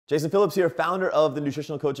Jason Phillips here, founder of the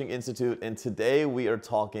Nutritional Coaching Institute, and today we are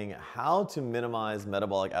talking how to minimize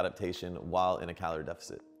metabolic adaptation while in a calorie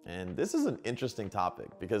deficit. And this is an interesting topic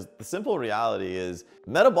because the simple reality is,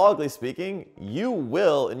 metabolically speaking, you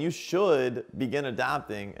will and you should begin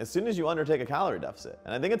adapting as soon as you undertake a calorie deficit.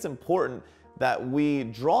 And I think it's important that we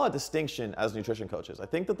draw a distinction as nutrition coaches. I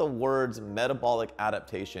think that the words metabolic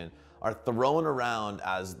adaptation are thrown around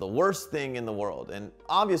as the worst thing in the world. And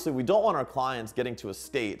obviously we don't want our clients getting to a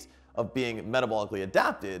state of being metabolically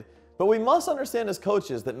adapted, but we must understand as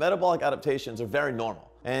coaches that metabolic adaptations are very normal.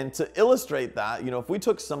 And to illustrate that, if we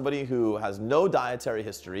took somebody who has no dietary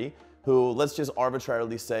history, who, let's just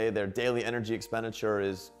arbitrarily say their daily energy expenditure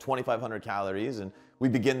is 2,500 calories, and we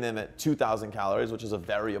begin them at 2,000 calories, which is a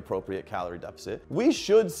very appropriate calorie deficit, we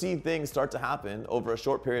should see things start to happen over a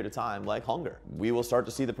short period of time, like hunger. We will start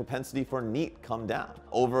to see the propensity for NEAT come down.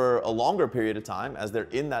 Over a longer period of time, as they're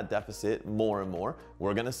in that deficit more and more,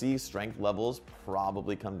 we're gonna see strength levels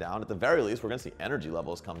probably come down. At the very least, we're gonna see energy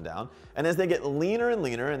levels come down. And as they get leaner and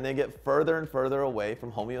leaner and they get further and further away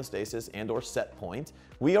from homeostasis and or set point,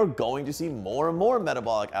 we are going to see more and more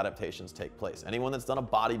metabolic adaptations take place. Anyone that's done a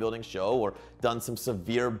bodybuilding show or done some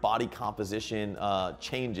severe body composition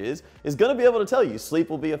changes is gonna be able to tell you sleep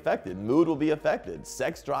will be affected, mood will be affected,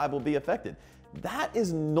 sex drive will be affected. That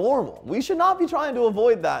is normal. We should not be trying to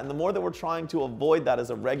avoid that, and the more that we're trying to avoid that as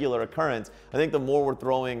a regular occurrence, I think the more we're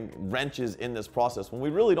throwing wrenches in this process when we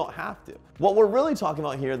really don't have to. What we're really talking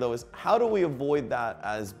about here though is how do we avoid that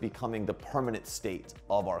as becoming the permanent state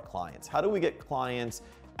of our clients? How do we get clients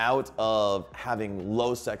out of having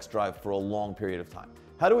low sex drive for a long period of time?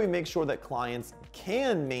 How do we make sure that clients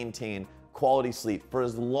can maintain quality sleep for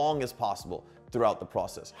as long as possible throughout the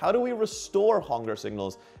process? How do we restore hunger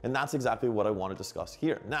signals? And that's exactly what I want to discuss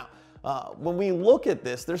here. Now, when we look at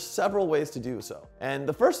this, there's several ways to do so. And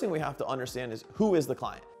the first thing we have to understand is, who is the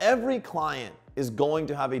client? Every client is going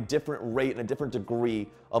to have a different rate and a different degree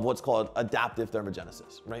of what's called adaptive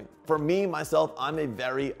thermogenesis, right? For me, myself, I'm a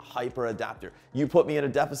very hyper adapter. You put me in a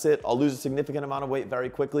deficit, I'll lose a significant amount of weight very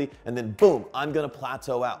quickly, and then boom, I'm gonna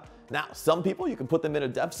plateau out. Now, some people, you can put them in a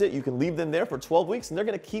deficit, you can leave them there for 12 weeks, and they're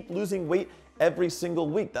gonna keep losing weight every single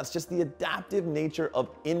week. That's just the adaptive nature of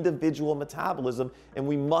individual metabolism, and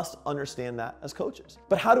we must understand that as coaches.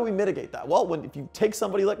 But how do we mitigate that? Well, if you take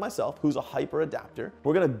somebody like myself, who's a hyper adapter,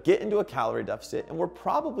 we're gonna get into a calorie deficit, and we're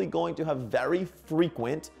probably going to have very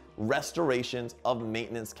frequent restorations of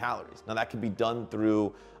maintenance calories. Now that could be done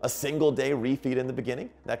through a single day refeed in the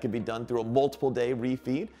beginning. That could be done through a multiple day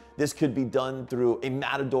refeed. This could be done through a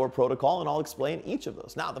Matador Protocol, and I'll explain each of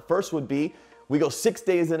those. Now the first would be, we go 6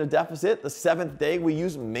 days in a deficit. The 7th day we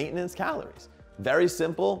use maintenance calories. Very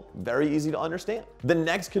simple, very easy to understand. The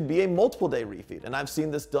next could be a multiple day refeed, and I've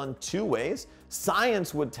seen this done 2 ways.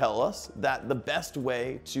 Science would tell us that the best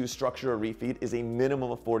way to structure a refeed is a minimum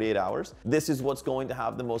of 48 hours. This is what's going to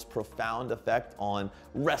have the most profound effect on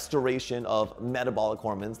restoration of metabolic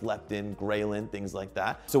hormones, leptin, ghrelin, things like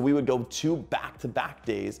that. So we would go 2 back-to-back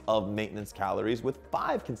days of maintenance calories with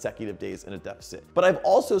 5 consecutive days in a deficit. But I've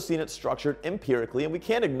also seen it structured empirically, and we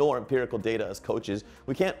can't ignore empirical data as coaches.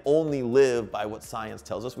 We can't only live by what science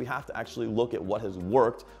tells us. We have to actually look at what has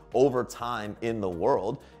worked over time in the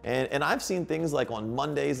world. And I've seen things like on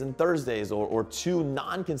Mondays and Thursdays or 2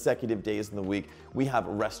 non-consecutive days in the week, we have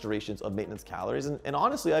restorations of maintenance calories. And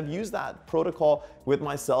honestly, I've used that protocol with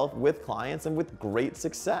myself, with clients, and with great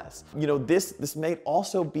success. This may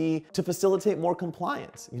also be to facilitate more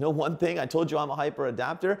compliance. One thing, I told you I'm a hyper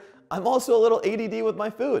adapter. I'm also a little ADD with my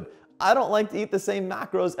food. I don't like to eat the same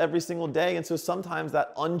macros every single day, and so sometimes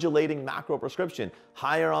that undulating macro prescription,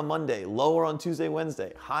 higher on Monday, lower on Tuesday,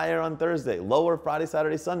 Wednesday, higher on Thursday, lower Friday,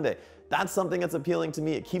 Saturday, Sunday, that's something that's appealing to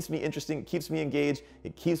me. It keeps me interesting, it keeps me engaged,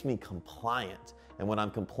 it keeps me compliant. And when I'm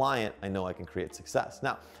compliant, I know I can create success.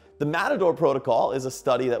 Now, the Matador Protocol is a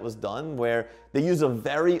study that was done where they use a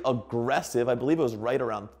very aggressive, I believe it was right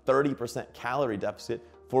around 30% calorie deficit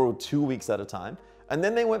for 2 weeks at a time. And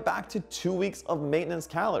then they went back to 2 weeks of maintenance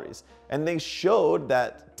calories. And they showed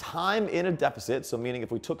that time in a deficit, so meaning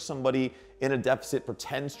if we took somebody in a deficit for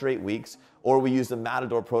 10 straight weeks, or we used the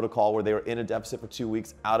Matador Protocol where they were in a deficit for 2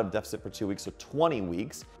 weeks, out of deficit for 2 weeks, so 20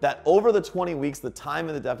 weeks, that over the 20 weeks, the time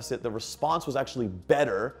in the deficit, the response was actually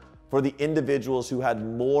better for the individuals who had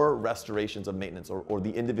more restorations of maintenance, or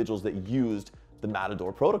the individuals that used the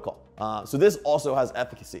Matador Protocol. So this also has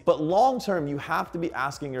efficacy. But long term, you have to be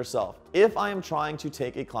asking yourself, if I am trying to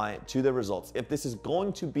take a client to their results, if this is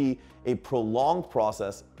going to be a prolonged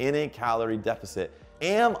process in a calorie deficit,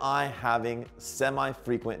 am I having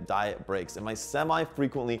semi-frequent diet breaks? Am I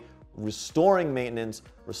semi-frequently restoring maintenance,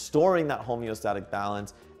 restoring that homeostatic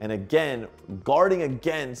balance, and again, guarding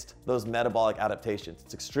against those metabolic adaptations.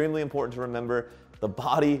 It's extremely important to remember the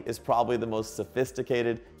body is probably the most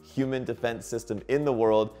sophisticated human defense system in the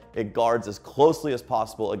world. It guards as closely as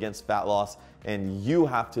possible against fat loss, and you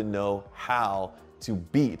have to know how to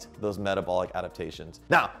beat those metabolic adaptations.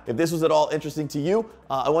 Now, if this was at all interesting to you,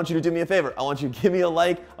 I want you to do me a favor. I want you to give me a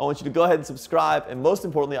like. I want you to go ahead and subscribe. And most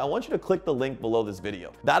importantly, I want you to click the link below this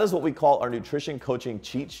video. That is what we call our nutrition coaching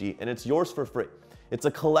cheat sheet, and it's yours for free. It's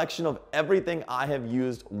a collection of everything I have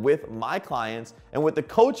used with my clients and with the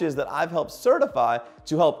coaches that I've helped certify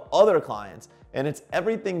to help other clients. And it's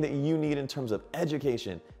everything that you need in terms of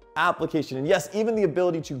education, application, and yes, even the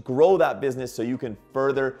ability to grow that business so you can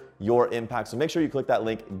further your impact. So make sure you click that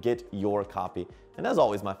link, get your copy. And as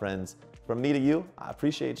always, my friends, from me to you, I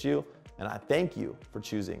appreciate you, and I thank you for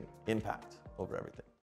choosing impact over everything.